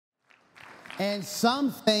And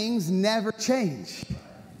some things never change.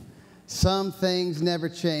 Some things never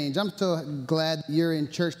change. I'm so glad that you're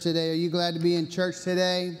in church today. Are you glad to be in church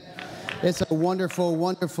today? It's a wonderful,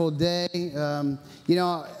 wonderful day.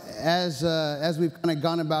 As we've kind of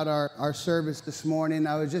gone about our service this morning,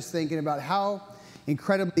 I was just thinking about how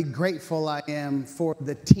incredibly grateful I am for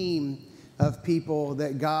the team of people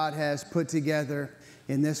that God has put together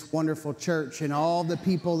in this wonderful church, and all the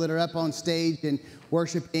people that are up on stage and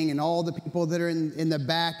worshiping, and all the people that are in the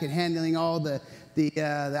back and handling all the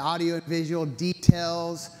audio and visual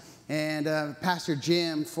details, and Pastor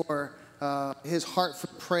Jim for his heart for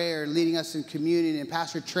prayer, leading us in communion, and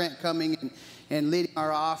Pastor Trent coming and leading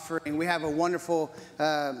our offering. We have a wonderful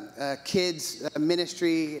kids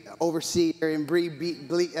ministry overseer in Bree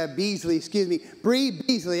Beasley. Bree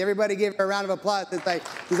Beasley. Everybody give her a round of applause since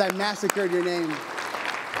I massacred your name.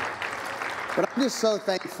 But I'm just so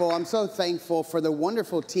thankful. I'm so thankful for the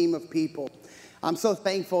wonderful team of people. I'm so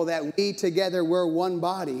thankful that we together, we're one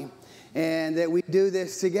body, and that we do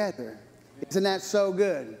this together. Isn't that so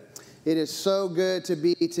good? It is so good to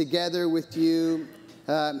be together with you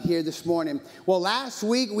here this morning. Well, last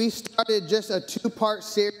week we started just a two-part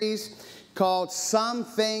series called Some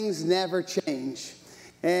Things Never Change.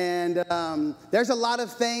 And there's a lot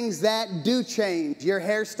of things that do change. Your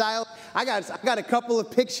hairstyle, I got a couple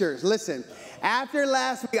of pictures. Listen, after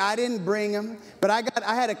last week, I didn't bring them, but I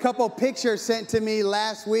had a couple of pictures sent to me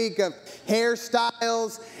last week of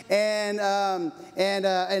hairstyles and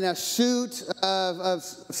a suit of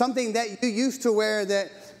something that you used to wear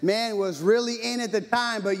that, man, was really in at the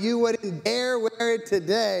time, but you wouldn't dare wear it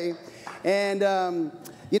today. And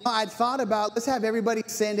I'd thought about, let's have everybody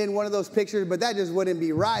send in one of those pictures, but that just wouldn't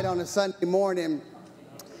be right on a Sunday morning.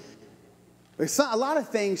 A lot of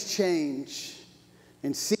things change,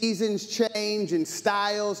 and seasons change, and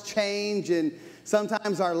styles change, and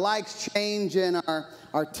sometimes our likes change, and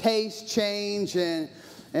our tastes change, and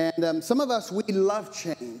some of us, we love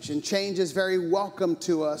change, and change is very welcome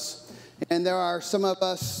to us. And there are some of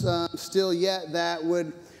us still yet that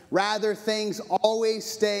would rather things always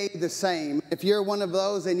stay the same. If you're one of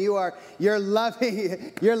those and you're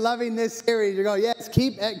loving this series, you're going, yes,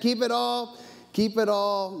 keep it all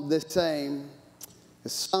the same.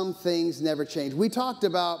 Some things never change. We talked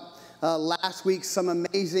about last week some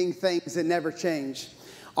amazing things that never change.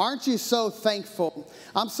 Aren't you so thankful?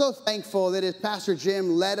 I'm so thankful that as Pastor Jim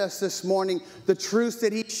led us this morning, the truths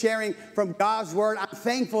that he's sharing from God's Word, I'm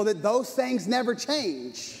thankful that those things never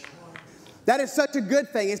change. That is such a good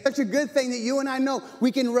thing. It's such a good thing that you and I know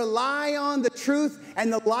we can rely on the truth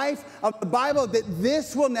and the life of the Bible, that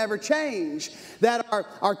this will never change, that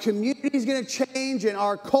our community is going to change, and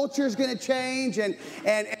our culture is going to change, and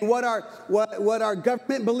what our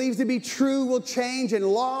government believes to be true will change, and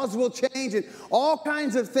laws will change, and all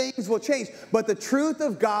kinds of things will change. But the truth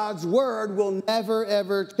of God's Word will never,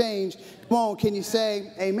 ever change. Come on, can you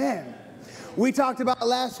say amen? We talked about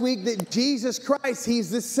last week that Jesus Christ, He's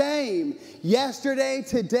the same yesterday,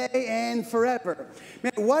 today, and forever.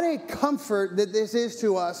 Man, what a comfort that this is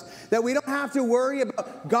to us, that we don't have to worry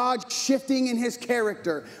about God shifting in His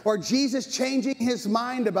character or Jesus changing His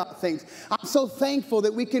mind about things. I'm so thankful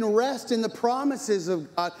that we can rest in the promises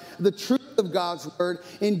of God, the truth of God's Word,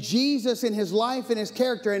 in Jesus, in His life and His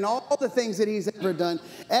character, and all the things that He's ever done.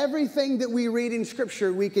 Everything that we read in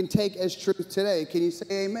Scripture, we can take as truth today. Can you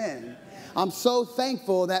say amen? I'm so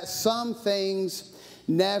thankful that some things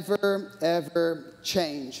never, ever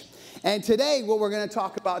change. And today, what we're going to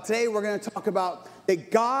talk about, that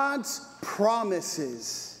God's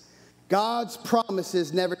promises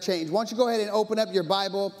never change. Why don't you go ahead and open up your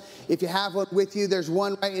Bible. If you have one with you, there's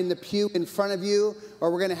one right in the pew in front of you,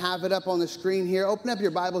 or we're going to have it up on the screen here. Open up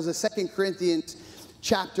your Bibles to 2 Corinthians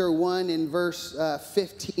chapter 1 and verse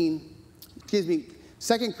 15. 2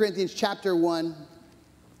 Corinthians chapter 1.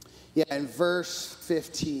 Yeah, in verse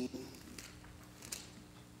 15.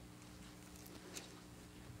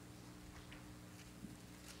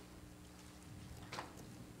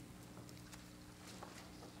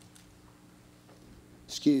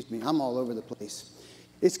 Excuse me, I'm all over the place.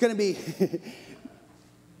 It's going to be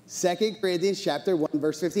 2 Corinthians chapter 1,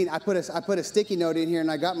 verse 15. I put a sticky note in here, and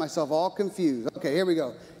I got myself all confused. Okay, here we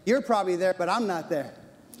go. You're probably there, but I'm not there.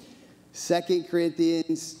 2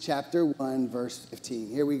 Corinthians chapter 1, verse 15.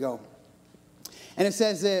 Here we go. And it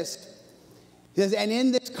says this. It says, and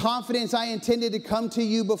in this confidence I intended to come to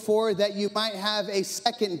you before, that you might have a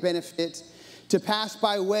second benefit, to pass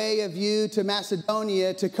by way of you to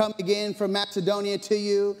Macedonia, to come again from Macedonia to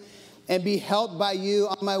you, and be helped by you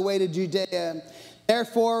on my way to Judea.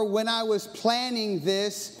 Therefore, when I was planning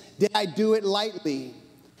this, did I do it lightly?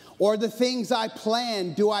 or the things I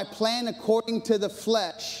plan, do I plan according to the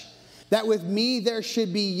flesh, that with me there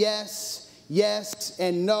should be yes, yes,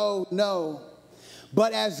 and no, no.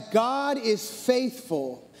 But as God is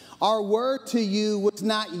faithful, our word to you was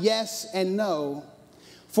not yes and no.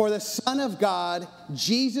 For the Son of God,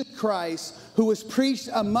 Jesus Christ, who was preached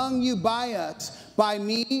among you by us, by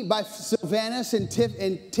me, by Silvanus and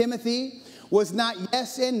Timothy, was not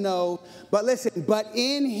yes and no, but listen, but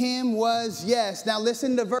in him was yes. Now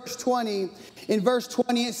listen to verse 20. In verse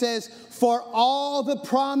 20 it says, for all the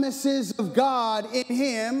promises of God in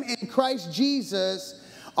him, in Christ Jesus,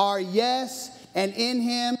 are yes, and in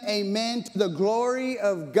him, amen, to the glory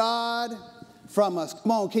of God from us.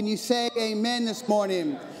 Come on, can you say amen this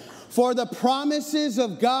morning? For the promises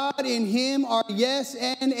of God in him are yes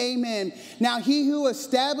and amen. Now he who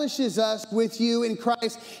establishes us with you in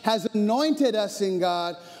Christ has anointed us in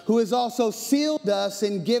God, who has also sealed us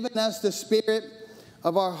and given us the spirit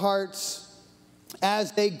of our hearts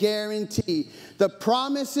as a guarantee. The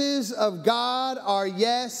promises of God are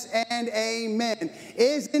yes and amen.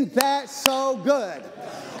 Isn't that so good?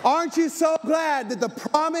 Aren't you so glad that the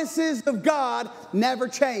promises of God never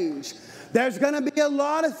change? There's going to be a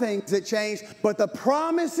lot of things that change, but the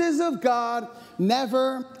promises of God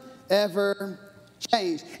never, ever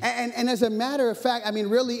change. And as a matter of fact, I mean,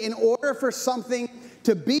 really, in order for something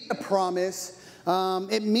to be a promise,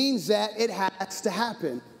 it means that it has to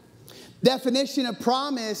happen. Definition of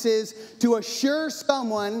promise is to assure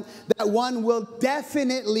someone that one will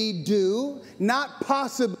definitely do, not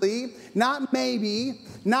possibly, not maybe,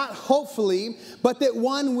 not hopefully, but that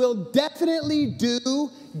one will definitely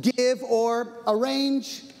do, give, or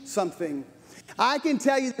arrange something. I can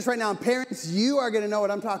tell you this right now, and parents, you are going to know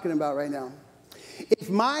what I'm talking about right now.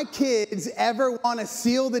 If my kids ever want to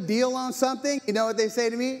seal the deal on something, you know what they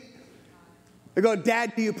say to me? They go,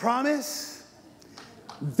 Dad, do you promise?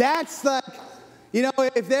 That's like, you know,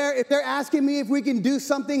 if they're asking me if we can do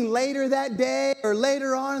something later that day or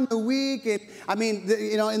later on in the week, and I mean,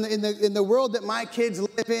 you know, in the world that my kids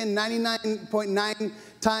live in, 99.9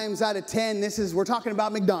 times out of 10, we're talking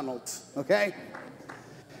about McDonald's, okay?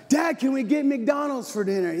 Dad, can we get McDonald's for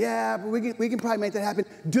dinner? Yeah, but we can probably make that happen.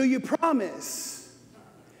 Do you promise?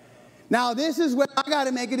 Now, this is where I got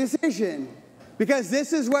to make a decision, because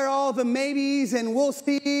this is where all the maybes and we'll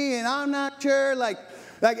see and I'm not sure, like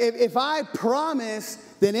if I promise,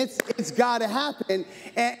 then it's got to happen.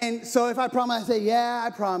 And so if I promise, I say, yeah,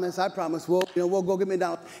 I promise. We'll go get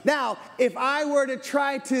McDonald's. Now, if I were to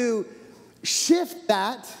try to shift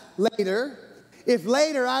that later, if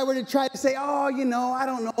later I were to try to say, oh, you know, I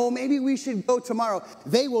don't know, maybe we should go tomorrow,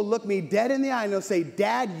 they will look me dead in the eye and they'll say,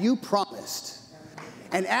 Dad, you promised.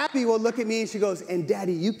 And Abby will look at me and she goes, and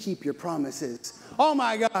Daddy, you keep your promises. Oh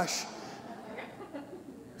my gosh.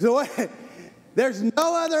 So what? There's no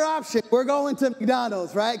other option. We're going to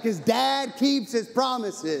McDonald's, right? Because Dad keeps his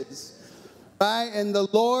promises, right? And the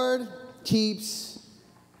Lord keeps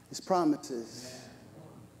his promises.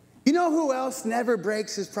 You know who else never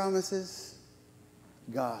breaks his promises?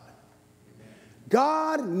 God.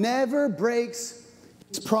 God never breaks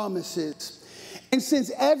his promises. And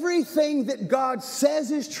since everything that God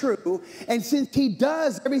says is true, and since he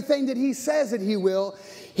does everything that he says that he will,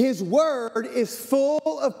 his word is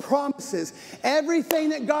full of promises. Everything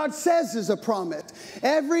that God says is a promise.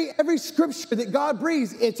 Every scripture that God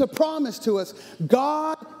breathes, it's a promise to us.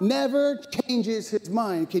 God never changes his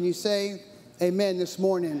mind. Can you say amen this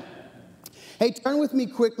morning? Hey, turn with me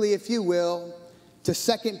quickly, if you will, to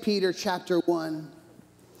 2 Peter chapter 1.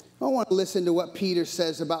 I want to listen to what Peter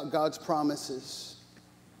says about God's promises.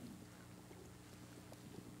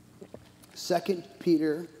 2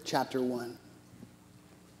 Peter chapter 1.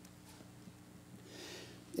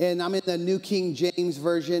 And I'm in the New King James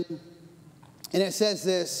Version. And it says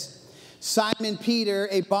this: Simon Peter,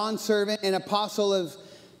 a bondservant and apostle of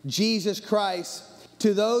Jesus Christ,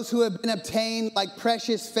 to those who have been obtained like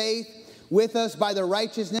precious faith with us by the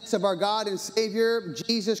righteousness of our God and Savior,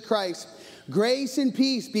 Jesus Christ, grace and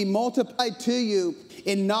peace be multiplied to you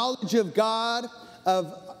in knowledge of God,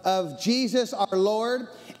 of Jesus our Lord,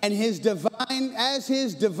 and his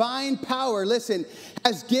divine power, listen,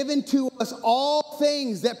 has given to us all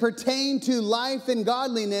things that pertain to life and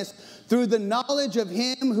godliness through the knowledge of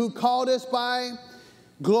him who called us by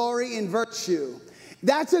glory and virtue.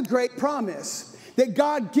 That's a great promise, that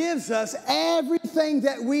God gives us everything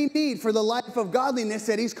that we need for the life of godliness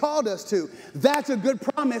that he's called us to. That's a good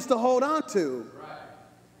promise to hold on to.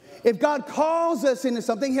 If God calls us into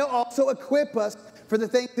something, he'll also equip us for the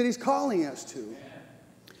things that he's calling us to.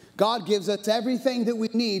 God gives us everything that we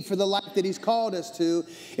need for the life that he's called us to.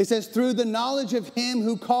 It says, through the knowledge of him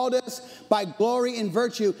who called us by glory and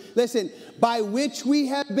virtue. Listen, by which we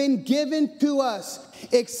have been given to us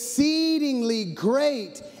exceedingly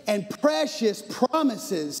great and precious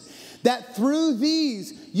promises, that through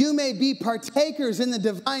these you may be partakers in the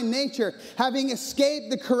divine nature, having escaped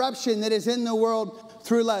the corruption that is in the world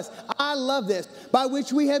through lust. I love this. By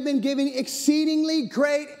which we have been given exceedingly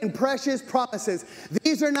great and precious promises.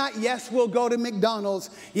 These are not, yes, we'll go to McDonald's.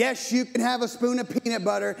 Yes, you can have a spoon of peanut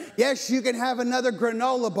butter. Yes, you can have another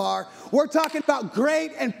granola bar. We're talking about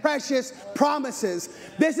great and precious promises.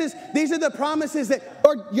 These are the promises that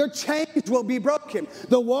your chains will be broken.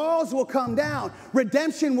 The walls will come down.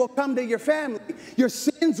 Redemption will come to your family. Your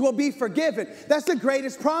sins will be forgiven. That's the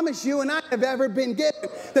greatest promise you and I have ever been given.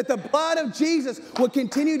 That the blood of Jesus will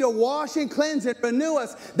continue to wash and cleanse and renew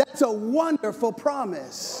us. That's a wonderful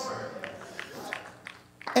promise.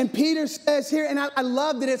 And Peter says here, and I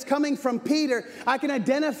love that it's coming from Peter. I can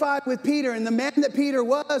identify with Peter and the man that Peter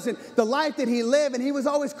was and the life that he lived. And he was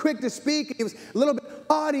always quick to speak. He was a little bit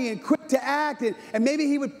haughty and quick to act. And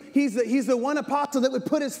maybe he's the one apostle that would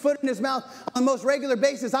put his foot in his mouth on the most regular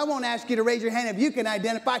basis. I won't ask you to raise your hand if you can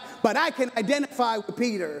identify, but I can identify with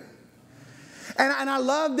Peter. And I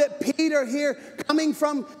love that Peter here, coming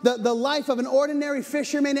from the life of an ordinary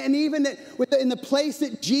fisherman, and even in the place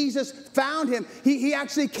that Jesus found him, he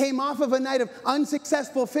actually came off of a night of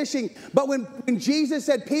unsuccessful fishing. But when Jesus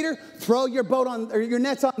said, Peter, throw your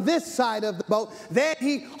nets on this side of the boat, then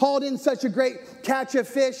he hauled in such a great catch of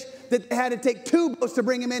fish that they had to take 2 boats to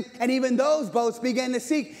bring him in, and even those boats began to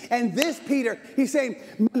sink. And this Peter, he's saying,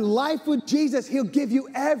 life with Jesus, he'll give you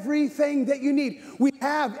everything that you need. We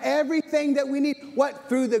have everything that we need. What?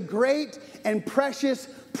 Through the great and precious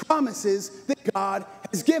promises that God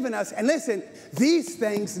has given us. And listen, these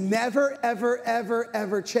things never, ever, ever,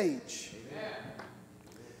 ever change. Amen.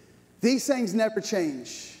 These things never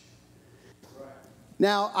change.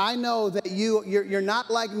 Now, I know that you're not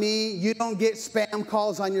like me. You don't get spam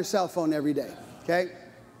calls on your cell phone every day, okay?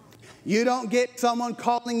 You don't get someone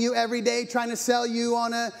calling you every day trying to sell you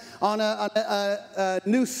on a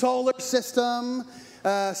new solar system.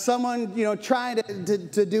 Someone, trying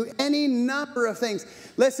to do any number of things.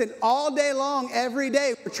 Listen, all day long, every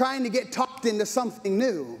day, we're trying to get talked into something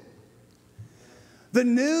new. The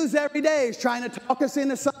news every day is trying to talk us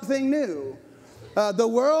into something new. The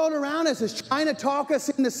world around us is trying to talk us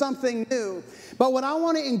into something new. But what I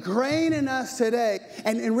want to ingrain in us today,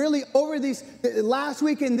 and really over these last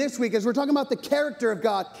week and this week, as we're talking about the character of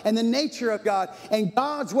God and the nature of God and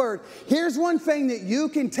God's word, here's one thing that you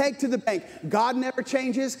can take to the bank. God never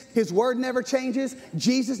changes. His word never changes.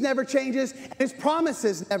 Jesus never changes. And his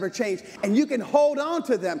promises never change. And you can hold on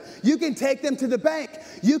to them. You can take them to the bank.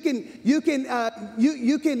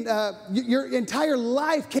 Your entire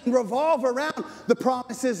life can revolve around the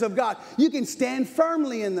promises of God. You can stand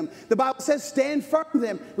firmly in them. The Bible says, stand firm in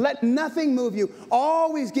them. Let nothing move you.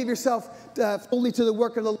 Always give yourself fully to the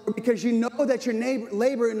work of the Lord, because you know that your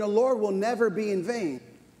labor in the Lord will never be in vain.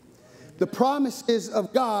 The promises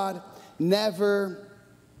of God never,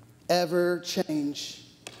 ever change.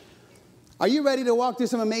 Are you ready to walk through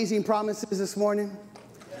some amazing promises this morning?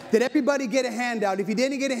 Did everybody get a handout? If you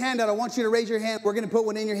didn't get a handout, I want you to raise your hand. We're going to put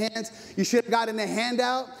one in your hands. You should have gotten a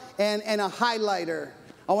handout and a highlighter.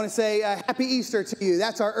 I want to say Happy Easter to you.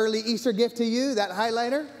 That's our early Easter gift to you, that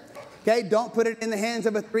highlighter. Okay, don't put it in the hands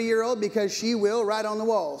of a 3-year-old, because she will write on the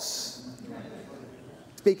walls.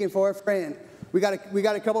 Speaking for a friend. We got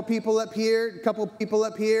a couple people up here.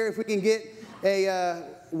 If we can get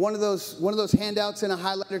one of those handouts and a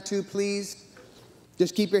highlighter too, please.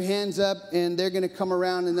 Just keep your hands up, and they're going to come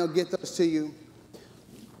around and they'll get those to you.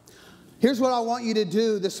 Here's what I want you to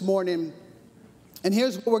do this morning. And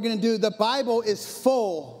here's what we're going to do. The Bible is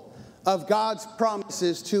full of God's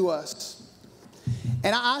promises to us.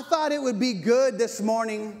 And I thought it would be good this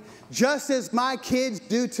morning, just as my kids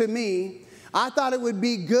do to me, I thought it would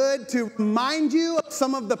be good to remind you of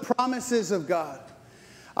some of the promises of God.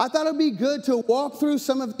 I thought it would be good to walk through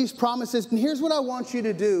some of these promises. And here's what I want you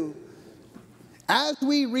to do. As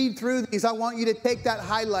we read through these, I want you to take that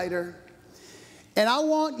highlighter, and I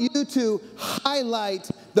want you to highlight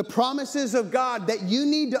the promises of God that you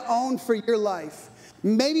need to own for your life.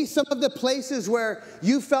 Maybe some of the places where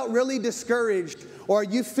you felt really discouraged, or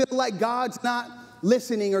you feel like God's not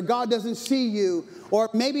listening, or God doesn't see you, or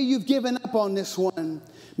maybe you've given up on this one.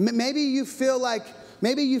 Maybe you feel like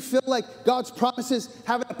God's promises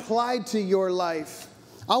haven't applied to your life.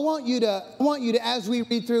 I want you to, as we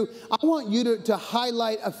read through, I want you to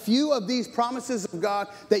highlight a few of these promises of God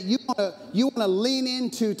that you want to lean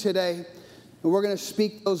into today. And we're going to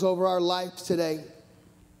speak those over our lives today.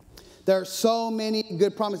 There are so many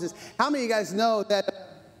good promises. How many of you guys know that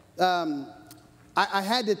I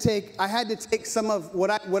had to take some of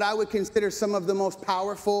what I would consider some of the most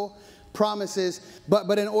powerful promises,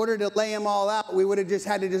 but in order to lay them all out, we would have just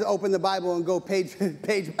had to just open the Bible and go page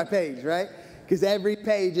by page, right? Because every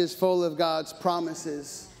page is full of God's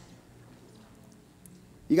promises.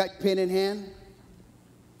 You got your pen in hand?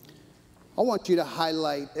 I want you to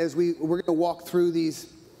highlight as we're going to walk through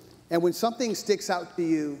these. And when something sticks out to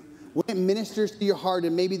you, when it ministers to your heart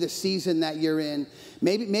and maybe the season that you're in,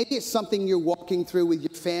 maybe it's something you're walking through with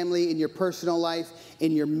your family, in your personal life,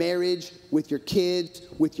 in your marriage, with your kids,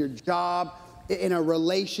 with your job, in a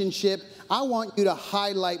relationship. I want you to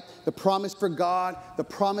highlight the promise for God, the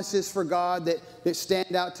promises for God that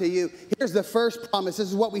stand out to you. Here's the first promise. This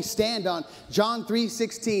is what we stand on. John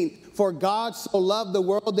 3:16. For God so loved the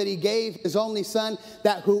world that he gave his only son,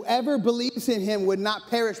 that whoever believes in him would not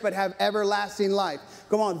perish but have everlasting life.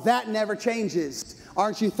 Come on, that never changes.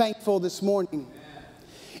 Aren't you thankful this morning?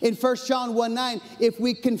 In 1 John 1:9, if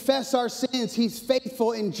we confess our sins, he's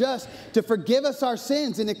faithful and just to forgive us our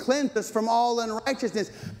sins and to cleanse us from all unrighteousness.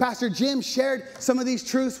 Pastor Jim shared some of these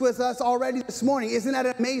truths with us already this morning. Isn't that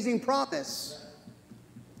an amazing promise?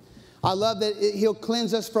 I love that he'll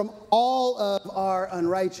cleanse us from all of our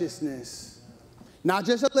unrighteousness. Not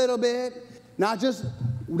just a little bit, not just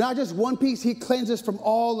one piece. He cleanses from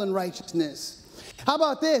all unrighteousness. How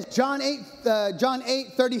about this? John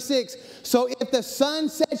 8:36. So if the Son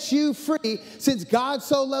sets you free, since God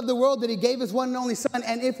so loved the world that he gave his one and only Son,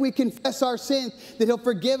 and if we confess our sins, that he'll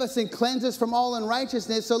forgive us and cleanse us from all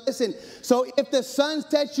unrighteousness. So listen, so if the Son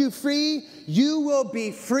sets you free, you will be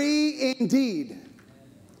free indeed.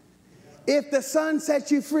 If the Son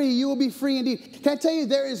sets you free, you will be free indeed. Can I tell you,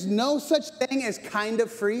 there is no such thing as kind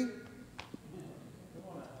of free?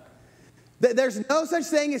 There's no such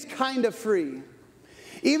thing as kind of free.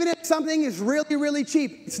 Even if something is really, really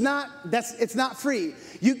cheap, it's not free.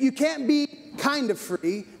 You can't be kind of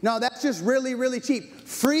free. No, that's just really, really cheap.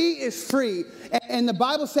 Free is free. And the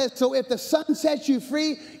Bible says, so if the Son sets you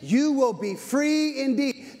free, you will be free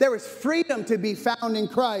indeed. There is freedom to be found in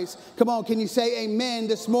Christ. Come on, can you say amen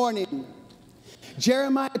this morning?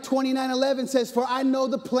 Jeremiah 29:11 says, for I know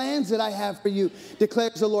the plans that I have for you,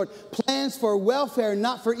 declares the Lord. Plans for welfare,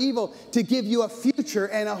 not for evil, to give you a future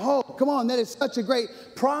and a hope. Come on, that is such a great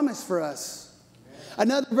promise for us.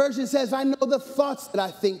 Another version says, I know the thoughts that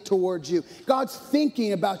I think towards you. God's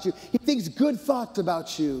thinking about you. He thinks good thoughts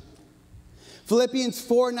about you. Philippians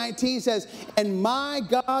 4:19 says, and my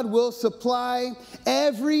God will supply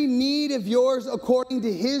every need of yours according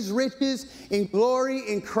to his riches in glory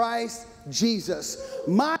in Christ Jesus.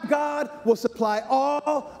 My God will supply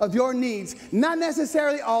all of your needs, not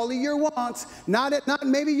necessarily all of your wants, not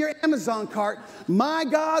maybe your Amazon cart. My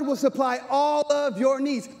God will supply all of your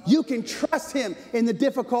needs. You can trust him in the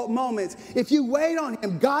difficult moments. If you wait on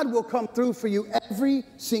him, God will come through for you every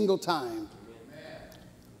single time.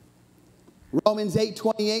 Romans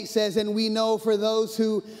 8:28 says, and we know that for those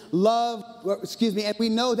who love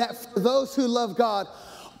God,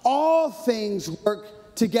 all things work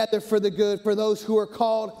together for the good, for those who are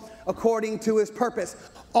called according to his purpose.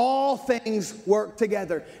 All things work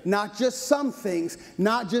together. Not just some things,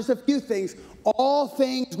 not just a few things. All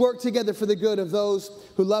things work together for the good of those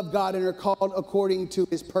who love God and are called according to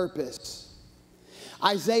his purpose.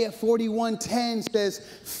 Isaiah 41:10 says,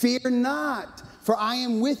 fear not, for I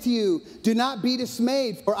am with you. Do not be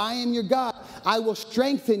dismayed, for I am your God. I will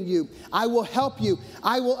strengthen you. I will help you.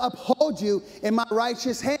 I will uphold you in my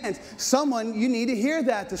righteous hands. Someone, you need to hear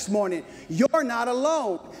that this morning. You're not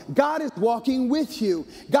alone. God is walking with you.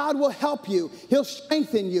 God will help you. He'll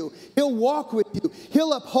strengthen you. He'll walk with you.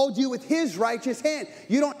 He'll uphold you with his righteous hand.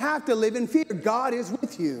 You don't have to live in fear. God is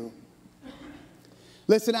with you.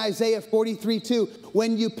 Listen to Isaiah 43:2.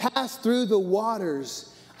 When you pass through the waters,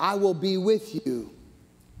 I will be with you.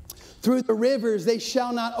 Through the rivers, they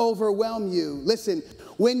shall not overwhelm you. Listen,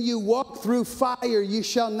 when you walk through fire, you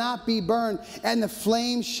shall not be burned, and the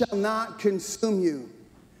flames shall not consume you.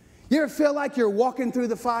 You ever feel like you're walking through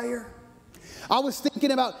the fire? I was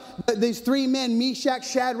thinking about these three men, Meshach,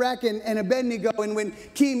 Shadrach, and Abednego, and when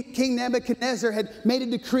King Nebuchadnezzar had made a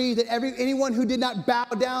decree that anyone who did not bow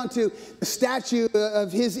down to the statue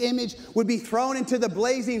of his image would be thrown into the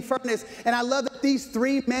blazing furnace. And I love that that these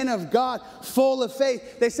three men of God, full of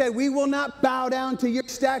faith, they said, we will not bow down to your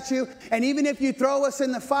statue. And even if you throw us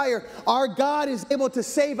in the fire, our God is able to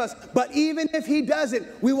save us. But even if he doesn't,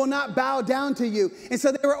 we will not bow down to you. And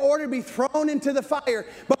so they were ordered to be thrown into the fire.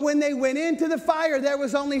 But when they went into the fire, there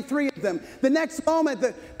was only three of them. The next moment,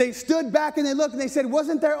 they stood back and they looked and they said,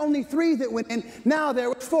 wasn't there only three that went in? Now there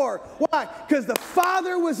was four. Why? Because the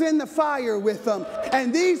Father was in the fire with them.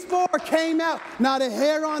 And these four came out. Not a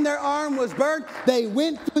hair on their arm was burned. They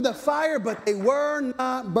went through the fire, but they were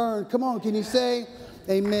not burned. Come on, can you say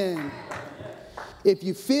amen? If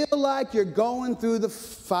you feel like you're going through the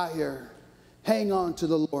fire, hang on to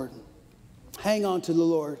the Lord. Hang on to the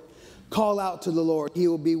Lord. Call out to the Lord. He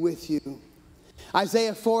will be with you.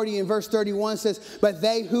 Isaiah 40 and verse 31 says, but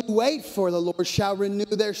they who wait for the Lord shall renew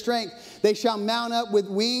their strength. They shall mount up with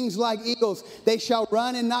wings like eagles. They shall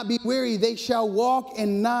run and not be weary. They shall walk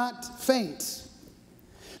and not faint.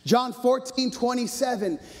 John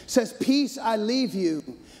 14:27 says, peace I leave you.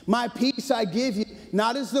 My peace I give you.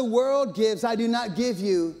 Not as the world gives, I do not give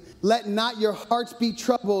you. Let not your hearts be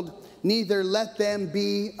troubled, neither let them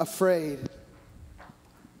be afraid.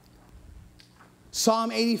 Psalm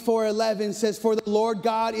 84:11 says, for the Lord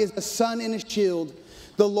God is a sun and a shield.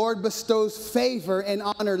 The Lord bestows favor and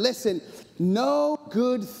honor. Listen, no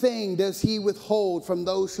good thing does he withhold from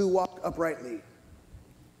those who walk uprightly.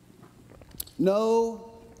 No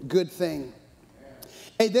good thing.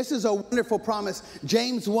 Hey, this is a wonderful promise.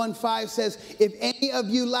 James 1:5 says, if any of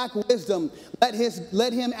you lack wisdom,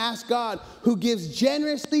 let him ask God, who gives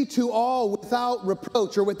generously to all without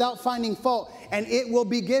reproach or without finding fault, and it will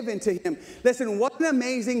be given to him. Listen, what an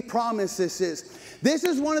amazing promise this is. This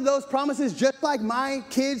is one of those promises, just like my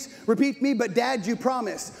kids repeat me, but Dad, you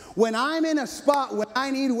promised. When I'm in a spot when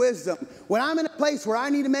I need wisdom, when I'm in a place where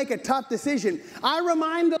I need to make a tough decision, I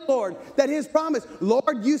remind the Lord that his promise,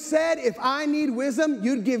 Lord, you said if I need wisdom,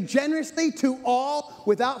 you'd give generously to all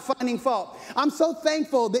without finding fault. I'm so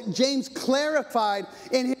thankful that James clarified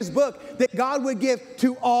in his book that God would give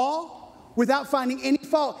to all without finding any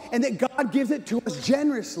fault, and that God gives it to us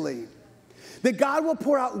generously. That God will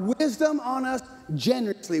pour out wisdom on us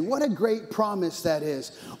generously. What a great promise that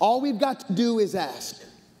is. All we've got to do is ask.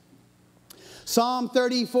 Psalm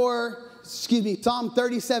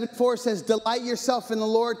 37:4 says, delight yourself in the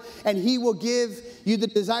Lord, and he will give you the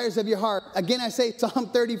desires of your heart. Again, I say Psalm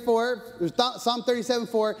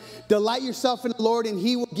 37:4, delight yourself in the Lord, and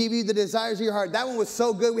he will give you the desires of your heart. That one was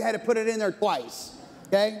so good, we had to put it in there twice.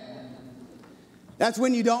 Okay? That's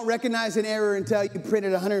when you don't recognize an error until you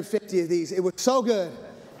printed 150 of these. It was so good,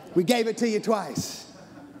 we gave it to you twice.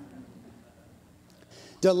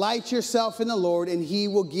 Delight yourself in the Lord, and he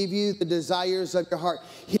will give you the desires of your heart.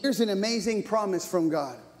 Here's an amazing promise from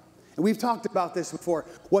God. And we've talked about this before.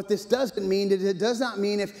 What this doesn't mean, it does not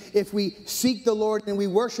mean if we seek the Lord and we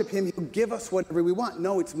worship him, he'll give us whatever we want.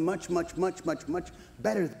 No, it's much, much, much, much, much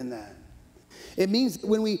better than that. It means that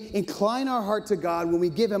when we incline our heart to God, when we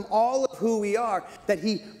give him all of who we are, that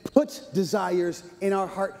he puts desires in our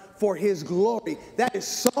heart for his glory. That is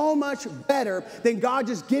so much better than God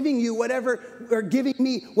just giving you whatever, or giving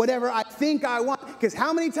me whatever I think I want. Because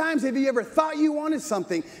how many times have you ever thought you wanted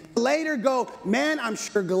something, later go, man, I'm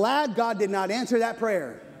sure glad God did not answer that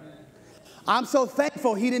prayer. I'm so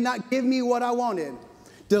thankful he did not give me what I wanted.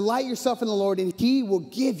 Delight yourself in the Lord, and he will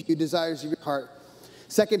give you desires of your heart.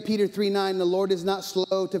 2 Peter 3:9, the Lord is not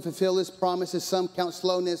slow to fulfill his promises. Some count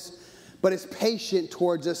slowness, but is patient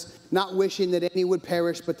towards us, not wishing that any would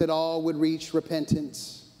perish, but that all would reach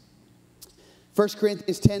repentance. 1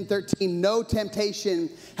 Corinthians 10:13, no temptation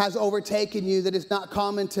has overtaken you that is not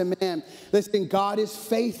common to man. Listen, God is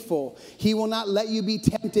faithful. He will not let you be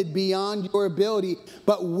tempted beyond your ability.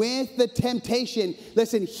 But with the temptation,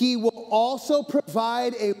 listen, he will also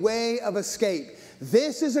provide a way of escape.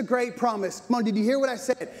 This is a great promise. Come on, did you hear what I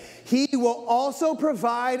said? He will also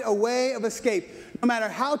provide a way of escape. No matter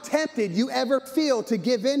how tempted you ever feel to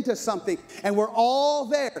give in to something, and we're all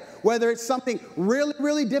there, whether it's something really,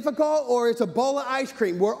 really difficult or it's a bowl of ice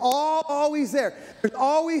cream, we're all always there. There's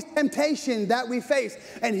always temptation that we face.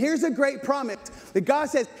 And here's a great promise that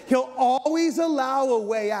God says he'll always allow a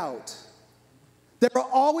way out. There will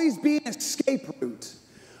always be an escape route.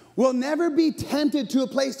 We'll never be tempted to a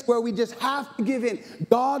place where we just have to give in.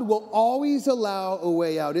 God will always allow a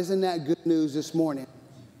way out. Isn't that good news this morning?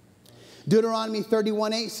 Deuteronomy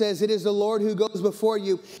 31:8 says, it is the Lord who goes before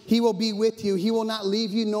you. He will be with you. He will not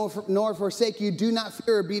leave you nor forsake you. Do not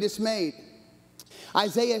fear or be dismayed.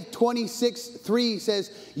 Isaiah 26:3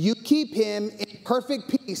 says, you keep him in perfect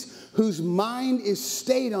peace whose mind is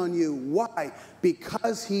stayed on you. Why?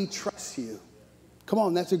 Because he trusts you. Come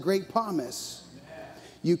on, that's a great promise.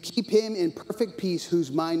 you keep him in perfect peace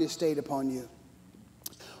whose mind is stayed upon you.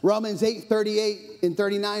 Romans 8:38 and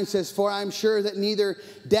 39 says, for I am sure that neither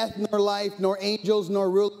death nor life, nor angels, nor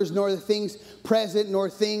rulers, nor the things present, nor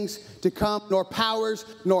things to come, nor powers,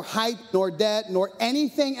 nor height, nor depth, nor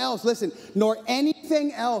anything else, listen, nor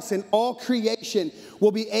anything else in all creation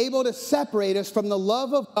will be able to separate us from the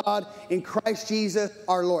love of God in Christ Jesus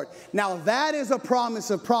our Lord. Now that is a promise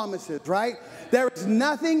of promises, right? There is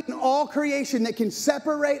nothing in all creation that can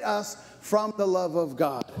separate us from the love of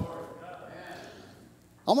God.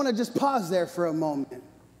 I want to just pause there for a moment.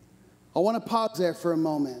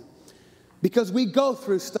 Because we go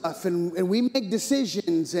through stuff and we make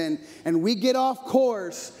decisions and we get off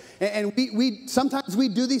course. And we sometimes we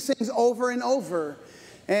do these things over and over.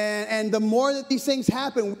 And the more that these things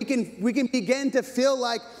happen, we can begin to feel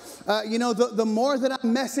like, the more that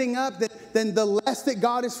I'm messing up, then the less that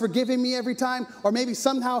God is forgiving me every time. Or maybe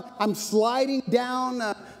somehow I'm sliding down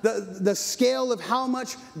the scale of how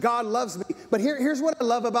much God loves me. But here's what I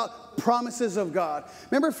love about promises of God.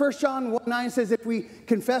 Remember 1 John 1:9 says if we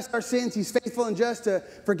confess our sins, he's faithful and just to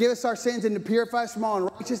forgive us our sins and to purify us from all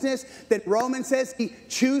unrighteousness. Then Romans says he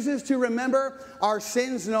chooses to remember our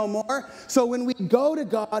sins no more. So when we go to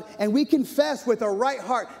God and we confess with a right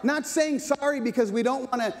heart, not saying sorry because we don't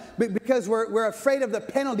want to, because we're afraid of the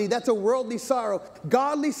penalty. That's a worldly sorrow.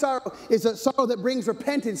 Godly sorrow is a sorrow that brings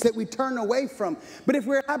repentance, that we turn away from. But if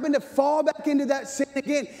we happen to fall back into that sin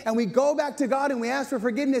again and we go back to God and we ask for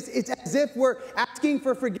forgiveness, it's as if we're asking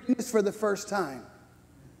for forgiveness for the first time.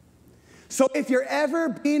 So if you're ever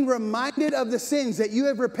being reminded of the sins that you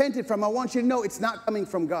have repented from, I want you to know it's not coming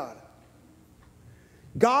from God.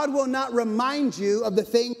 God will not remind you of the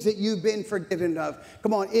things that you've been forgiven of.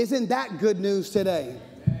 Come on, isn't that good news today?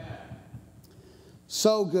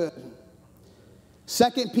 So good.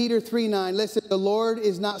 2 Peter 3:9, listen, the Lord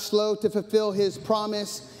is not slow to fulfill his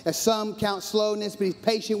promise, as some count slowness, but he's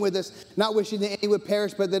patient with us, not wishing that any would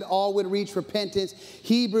perish, but that all would reach repentance.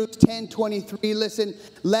 Hebrews 10:23, listen,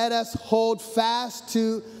 let us hold fast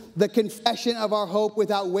to the confession of our hope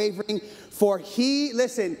without wavering, for he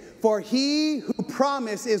who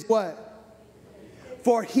promised is what?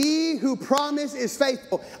 For he who promised is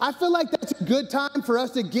faithful. I feel like that's a good time for us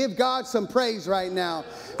to give God some praise right now.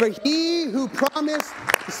 For he who promised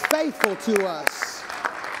is faithful to us.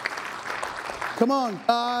 Come on,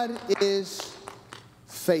 God is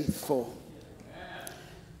faithful.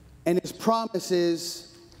 And his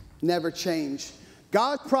promises never change.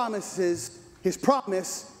 God's promises, his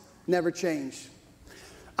promise never changed.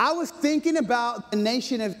 I was thinking about the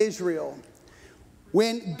nation of Israel.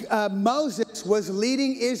 When Moses was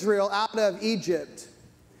leading Israel out of Egypt,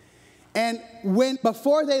 and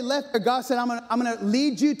before they left there, God said, I'm going to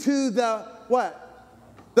lead you to the what?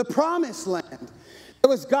 The promised land. It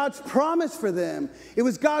was God's promise for them. It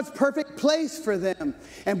was God's perfect place for them.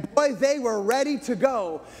 And boy, they were ready to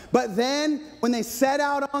go. But then when they set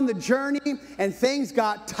out on the journey and things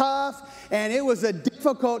got tough and it was a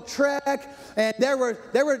difficult trek and there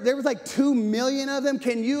was like 2 million of them.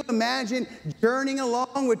 Can you imagine journeying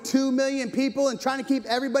along with 2 million people and trying to keep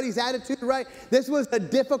everybody's attitude right? This was a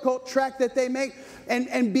difficult trek that they made.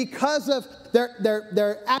 And because of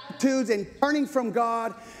their attitudes and turning from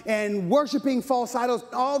God and worshiping false idols,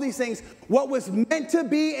 all these things, what was meant to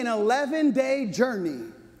be an 11-day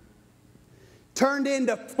journey turned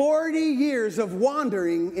into 40 years of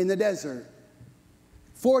wandering in the desert.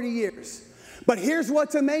 40 years. But here's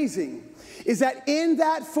what's amazing, is that in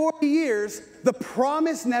that 40 years, the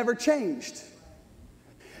promise never changed.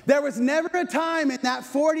 There was never a time in that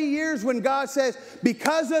 40 years when God says,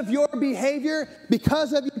 because of your behavior,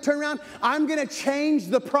 because of your turnaround, I'm going to change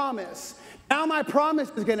the promise. Now my promise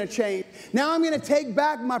is going to change. Now I'm going to take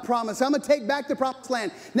back my promise. I'm going to take back the promised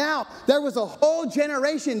land. Now, there was a whole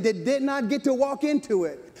generation that did not get to walk into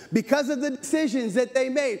it because of the decisions that they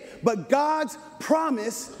made. But God's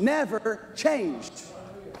promise never changed.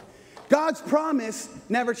 God's promise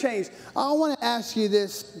never changed. I want to ask you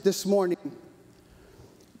this morning.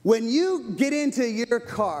 When you get into your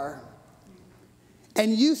car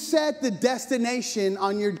and you set the destination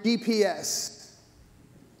on your GPS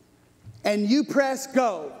and you press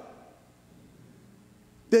go,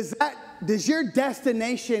 does your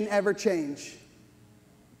destination ever change?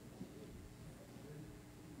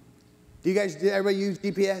 Do everybody use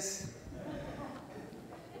GPS?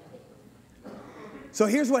 So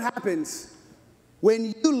here's what happens.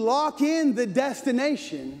 When you lock in the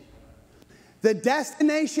destination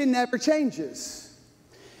never changes.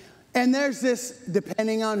 And there's this,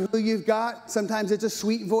 depending on who you've got, sometimes it's a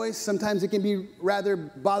sweet voice, sometimes it can be rather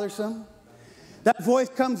bothersome. That voice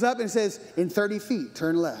comes up and says, in 30 feet,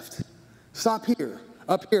 turn left. Stop here.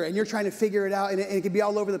 up here, and you're trying to figure it out, and it can be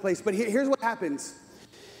all over the place. But here's what happens.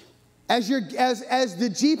 As the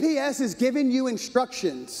GPS is giving you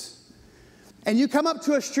instructions, and you come up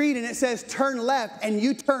to a street and it says turn left, and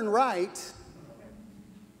you turn right,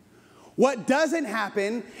 what doesn't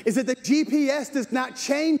happen is that the GPS does not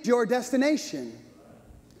change your destination.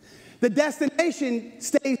 The destination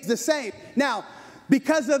stays the same. Now,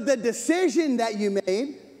 because of the decision that you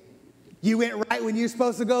made, you went right when you're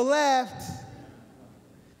supposed to go left.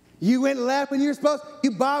 You went left when you're supposed,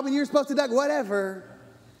 you bobbed when you're supposed to duck, whatever.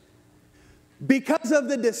 Because of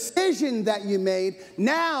the decision that you made,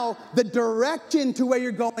 now the direction to where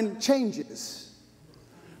you're going changes.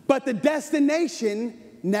 But the destination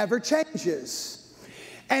never changes.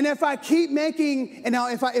 And if I keep making, and now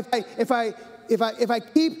if I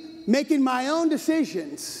keep making my own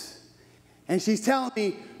decisions, and she's telling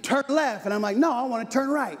me turn left, and I'm like, no, I want to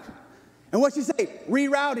turn right. And what'd she say?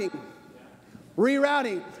 Rerouting.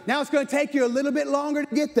 Rerouting. Now it's going to take you a little bit longer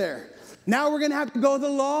to get there. Now we're going to have to go the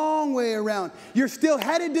long way around. You're still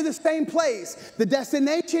headed to the same place. The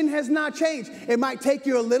destination has not changed. It might take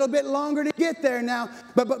you a little bit longer to get there now,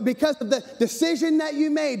 but because of the decision that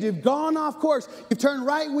you made, you've gone off course. You've turned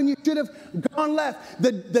right when you should have gone left.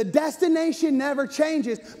 The destination never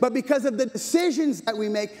changes, but because of the decisions that we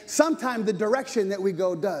make, sometimes the direction that we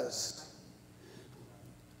go does.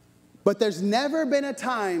 But there's never been a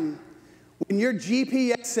time when your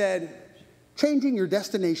GPS said, changing your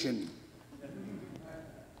destination.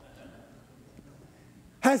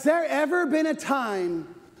 Has there ever been a time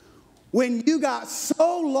when you got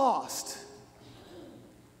so lost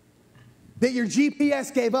that your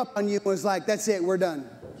GPS gave up on you and was like, that's it, we're done?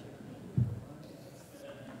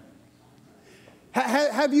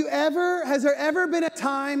 Has there ever been a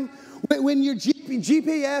time when your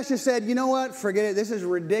GPS just said, you know what, forget it, this is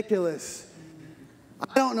ridiculous.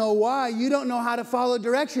 I don't know why. You don't know how to follow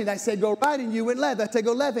direction. I said go right and you went left. I said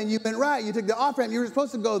go left and you went right. You took the off-ramp. You were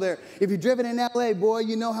supposed to go there. If you've driven in LA, boy,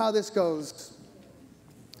 you know how this goes.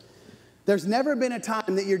 There's never been a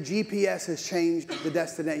time that your GPS has changed the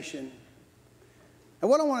destination. And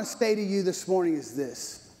what I want to say to you this morning is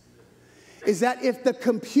this, is that if the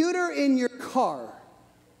computer in your car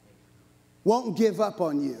won't give up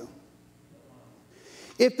on you,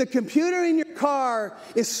 if the computer in your car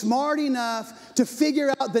is smart enough to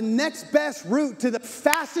figure out the next best route to the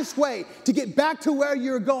fastest way to get back to where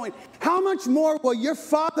you're going, how much more will your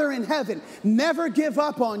Father in heaven never give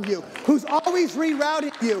up on you, who's always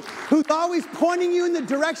rerouting you, who's always pointing you in the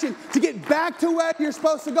direction to get back to where you're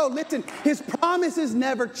supposed to go? Listen, his promises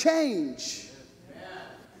never change.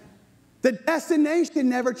 The destination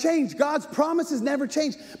never changed. God's promises never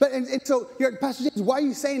change. But and so, Pastor James, why are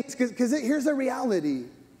you saying this? Because here's the reality.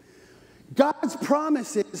 God's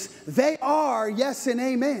promises, they are yes and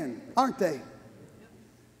amen, aren't they?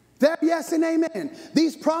 They're yes and amen.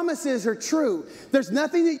 These promises are true. There's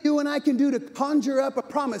nothing that you and I can do to conjure up a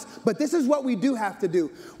promise, but this is what we do have to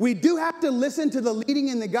do. We do have to listen to the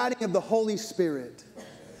leading and the guiding of the Holy Spirit.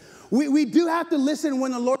 We do have to listen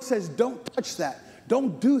when the Lord says, don't touch that.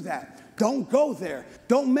 Don't do that. Don't go there.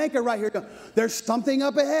 Don't make it right here. There's something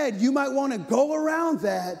up ahead. You might want to go around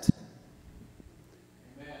that.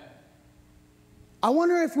 Amen. I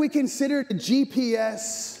wonder if we consider the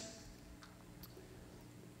GPS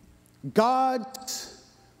God's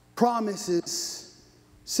promises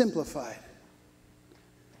simplified.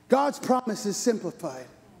 God's promises simplified.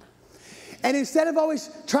 And instead of always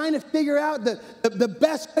trying to figure out the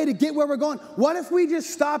best way to get where we're going, what if we just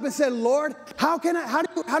stop and said, Lord, how do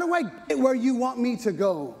I get where you want me to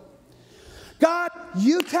go? God,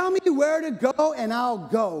 you tell me where to go and I'll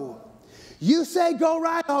go. You say go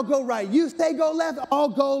right, I'll go right. You say go left, I'll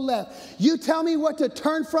go left. You tell me what to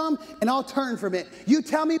turn from, and I'll turn from it. You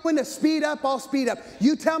tell me when to speed up, I'll speed up.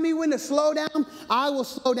 You tell me when to slow down, I will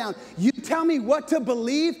slow down. You tell me what to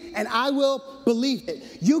believe, and I will believe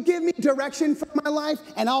it. You give me direction for my life,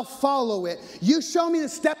 and I'll follow it. You show me the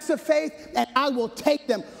steps of faith, and I will take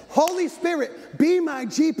them. Holy Spirit, be my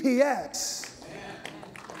GPS.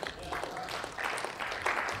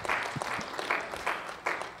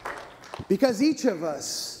 Because each of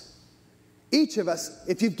us,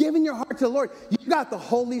 if you've given your heart to the Lord, you've got the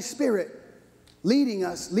Holy Spirit leading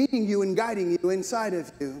you and guiding you inside of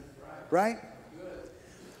you, right?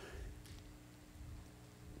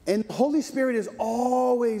 And the Holy Spirit is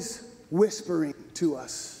always whispering to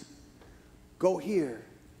us, go here.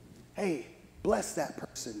 Hey, bless that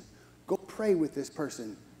person. Go pray with this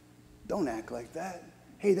person. Don't act like that.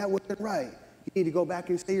 Hey, that wasn't right. you need to go back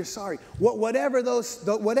and say you're sorry. Whatever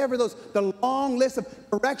the long list of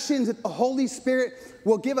directions that the Holy Spirit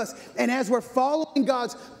will give us. And as we're following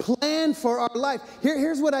God's plan for our life,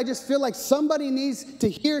 here's what I just feel like somebody needs to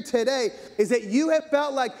hear today, is that you have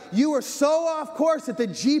felt like you were so off course that the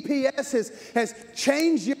GPS has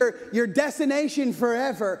changed your destination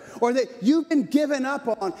forever, or that you've been given up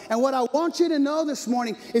on. And what I want you to know this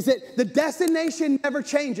morning is that the destination never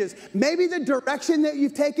changes. Maybe the direction that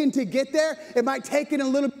you've taken to get there, it might take it a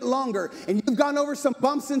little bit longer. And you've gone over some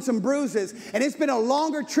bumps and some bruises, and it's been a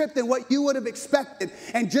longer trip than what you would have expected.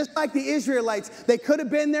 And just like the Israelites, they could have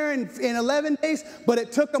been there in 11 days, but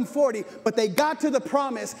it took them 40. But they got to the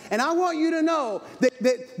promise. And I want you to know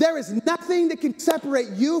that there is nothing that can separate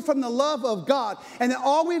you from the love of God. And that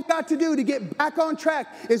all we've got to do to get back on track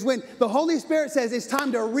is when the Holy Spirit says it's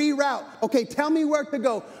time to reroute. Okay, tell me where to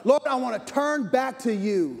go. Lord, I want to turn back to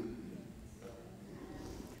you.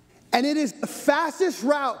 And it is the fastest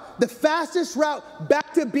route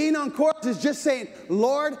back to being on course is just saying,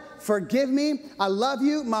 Lord, forgive me. I love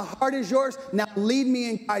you. My heart is yours. Now lead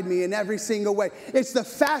me and guide me in every single way. It's the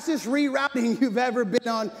fastest rerouting you've ever been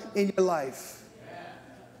on in your life.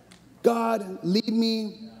 God, lead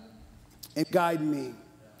me and guide me.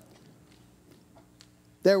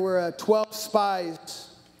 There were 12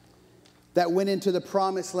 spies that went into the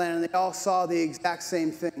promised land, and they all saw the exact same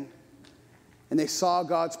thing. And they saw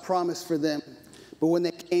God's promise for them. But when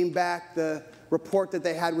they came back, the report that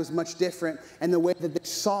they had was much different. And the way that they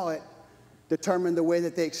saw it determined the way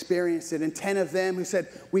that they experienced it. And 10 of them who said,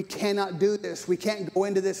 we cannot do this. We can't go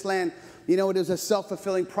into this land. You know, it was a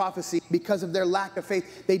self-fulfilling prophecy. Because of their lack of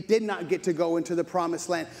faith, they did not get to go into the promised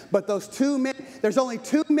land. But those 2 men, there's only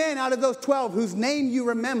 2 men out of those 12 whose name you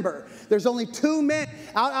remember. There's only 2 men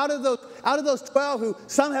out of those 12 who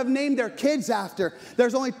some have named their kids after.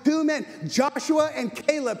 There's only 2 men, Joshua and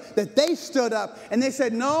Caleb, that they stood up and they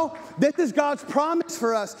said, no, this is God's promise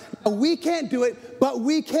for us. Now, we can't do it, but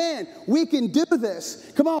we can. We can do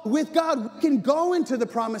this. Come on, with God, we can go into the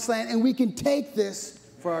promised land and we can take this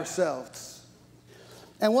for ourselves.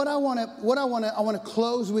 And what I want to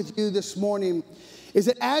close with you this morning is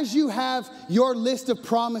that as you have your list of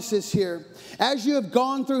promises here, as you have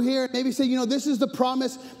gone through here and maybe say, you know, this is the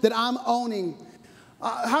promise that I'm owning.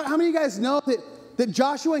 How many of you guys know that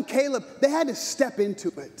Joshua and Caleb, they had to step into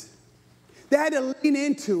it. They had to lean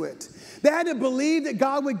into it. They had to believe that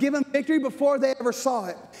God would give them victory before they ever saw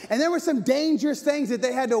it. And there were some dangerous things that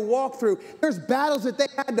they had to walk through. There's battles that they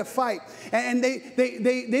had to fight. And they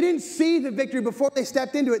didn't see the victory before they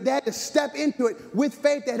stepped into it. They had to step into it with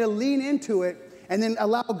faith. They had to lean into it and then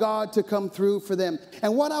allow God to come through for them.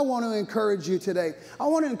 And what I want to encourage you today, I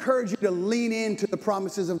want to encourage you to lean into the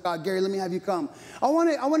promises of God. Gary, let me have you come. I want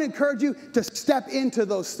to encourage you to step into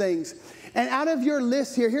those things. And out of your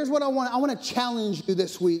list here, here's what I want to challenge you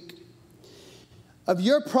this week. Of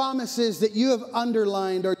your promises that you have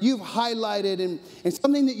underlined or you've highlighted and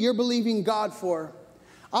something that you're believing God for,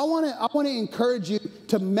 I want to encourage you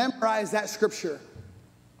to memorize that scripture.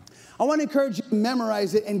 I want to encourage you to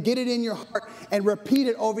memorize it and get it in your heart and repeat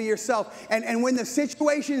it over yourself. And when the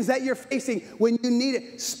situations that you're facing, when you need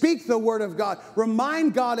it, speak the word of God.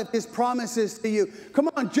 Remind God of his promises to you. Come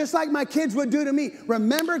on, just like my kids would do to me.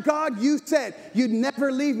 Remember, God, you said you'd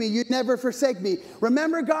never leave me. You'd never forsake me.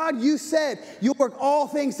 Remember, God, you said you'll work all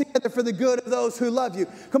things together for the good of those who love you.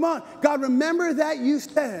 Come on, God, remember that you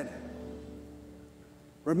said.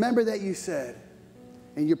 Remember that you said.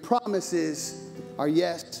 And your promises are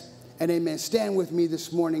yes and amen. Stand with me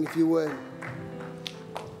this morning, if you would.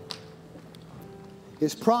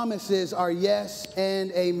 His promises are yes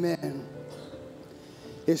and amen.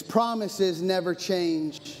 His promises never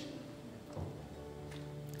change.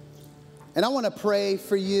 And I want to pray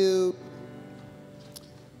for you.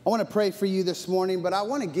 I want to pray for you this morning, but I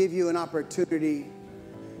want to give you an opportunity.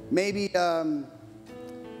 Maybe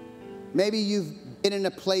you've been in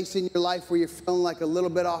a place in your life where you're feeling like a little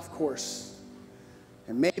bit off course.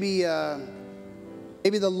 And maybe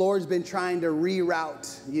the Lord's been trying to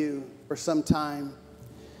reroute you for some time.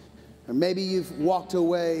 Or maybe you've walked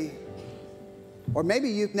away. Or maybe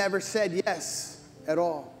you've never said yes at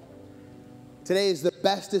all. Today is the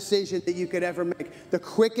best decision that you could ever make. The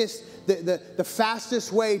quickest, the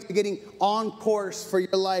fastest way to getting on course for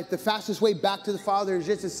your life, the fastest way back to the Father is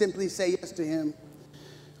just to simply say yes to him.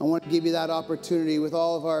 I want to give you that opportunity with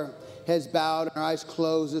all of our heads bowed and our eyes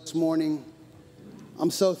closed this morning. I'm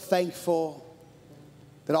so thankful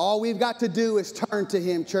that all we've got to do is turn to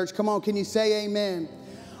him, church. Come on, can you say amen?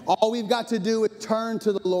 All we've got to do is turn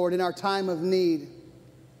to the Lord in our time of need.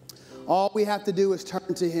 All we have to do is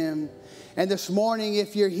turn to him. And this morning,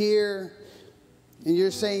 if you're here, and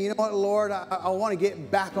you're saying, you know what, Lord, I want to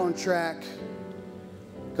get back on track.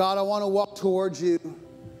 God, I want to walk towards you.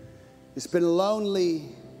 It's been lonely.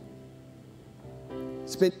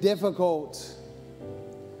 It's been difficult.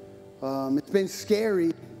 It's been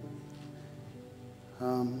scary.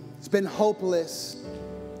 It's been hopeless.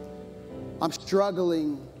 I'm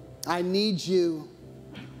struggling. I need you.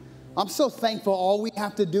 I'm so thankful all we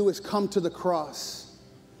have to do is come to the cross.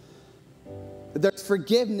 There's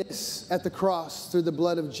forgiveness at the cross through the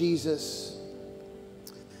blood of Jesus.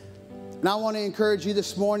 And I want to encourage you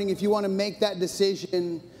this morning, if you want to make that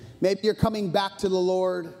decision, maybe you're coming back to the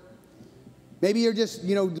Lord. Maybe you're just,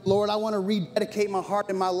 Lord, I want to rededicate my heart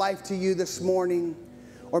and my life to you this morning.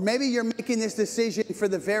 Or maybe you're making this decision for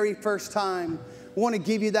the very first time. I want to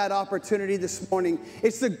give you that opportunity this morning.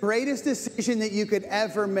 It's the greatest decision that you could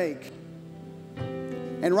ever make.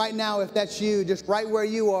 And right now, if that's you, just right where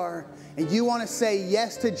you are, and you want to say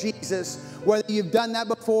yes to Jesus, whether you've done that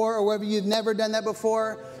before or whether you've never done that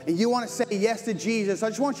before, and you want to say yes to Jesus, I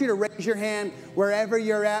just want you to raise your hand wherever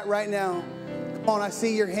you're at right now. Come on, I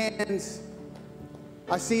see your hands.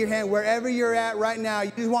 I see your hand. Wherever you're at right now,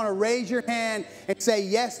 you just want to raise your hand and say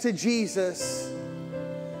yes to Jesus.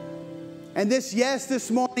 And this yes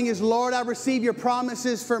this morning is, Lord, I receive your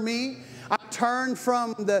promises for me. I turn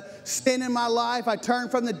from the sin in my life. I turn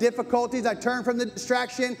from the difficulties. I turn from the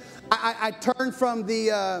distraction. I turn from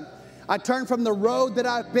the road that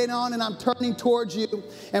I've been on, and I'm turning towards you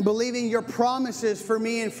and believing your promises for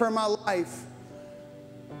me and for my life.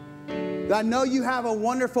 I know you have a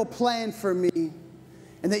wonderful plan for me,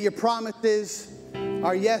 and that your promises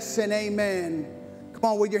are yes and amen. Come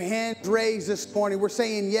on, with your hands raised this morning, we're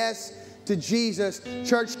saying yes to Jesus.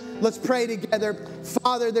 Church, let's pray together.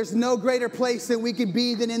 Father, there's no greater place that we could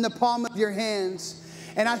be than in the palm of your hands.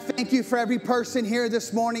 And I thank you for every person here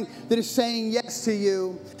this morning that is saying yes to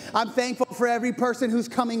you. I'm thankful for every person who's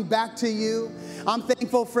coming back to you. I'm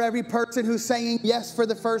thankful for every person who's saying yes for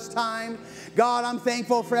the first time. God, I'm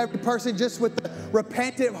thankful for every person just with a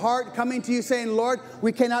repentant heart coming to you saying, Lord,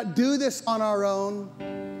 we cannot do this on our own.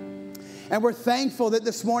 And we're thankful that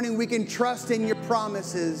this morning we can trust in your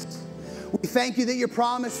promises. We thank you that your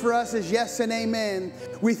promise for us is yes and amen.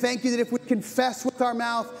 We thank you that if we confess with our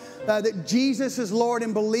mouth that Jesus is Lord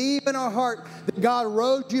and believe in our heart that God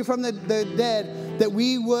rose you from the dead, that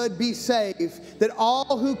we would be saved, that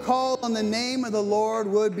all who call on the name of the Lord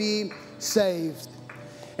would be saved.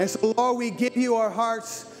 And so, Lord, we give you our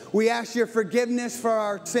hearts. We ask your forgiveness for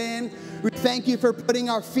our sin. We thank you for putting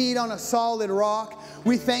our feet on a solid rock.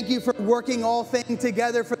 We thank you for working all things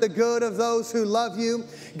together for the good of those who love you.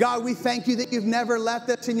 God, we thank you that you've never left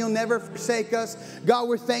us and you'll never forsake us. God,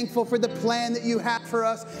 we're thankful for the plan that you have for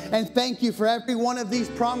us. And thank you for every one of these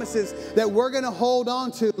promises that we're going to hold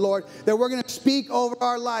on to, Lord, that we're going to speak over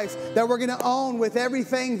our lives, that we're going to own with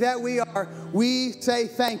everything that we are. We say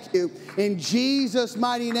thank you in Jesus'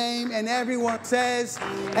 mighty name. And everyone says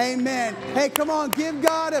amen. Hey, come on, give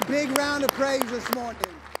God a big round of praise this morning.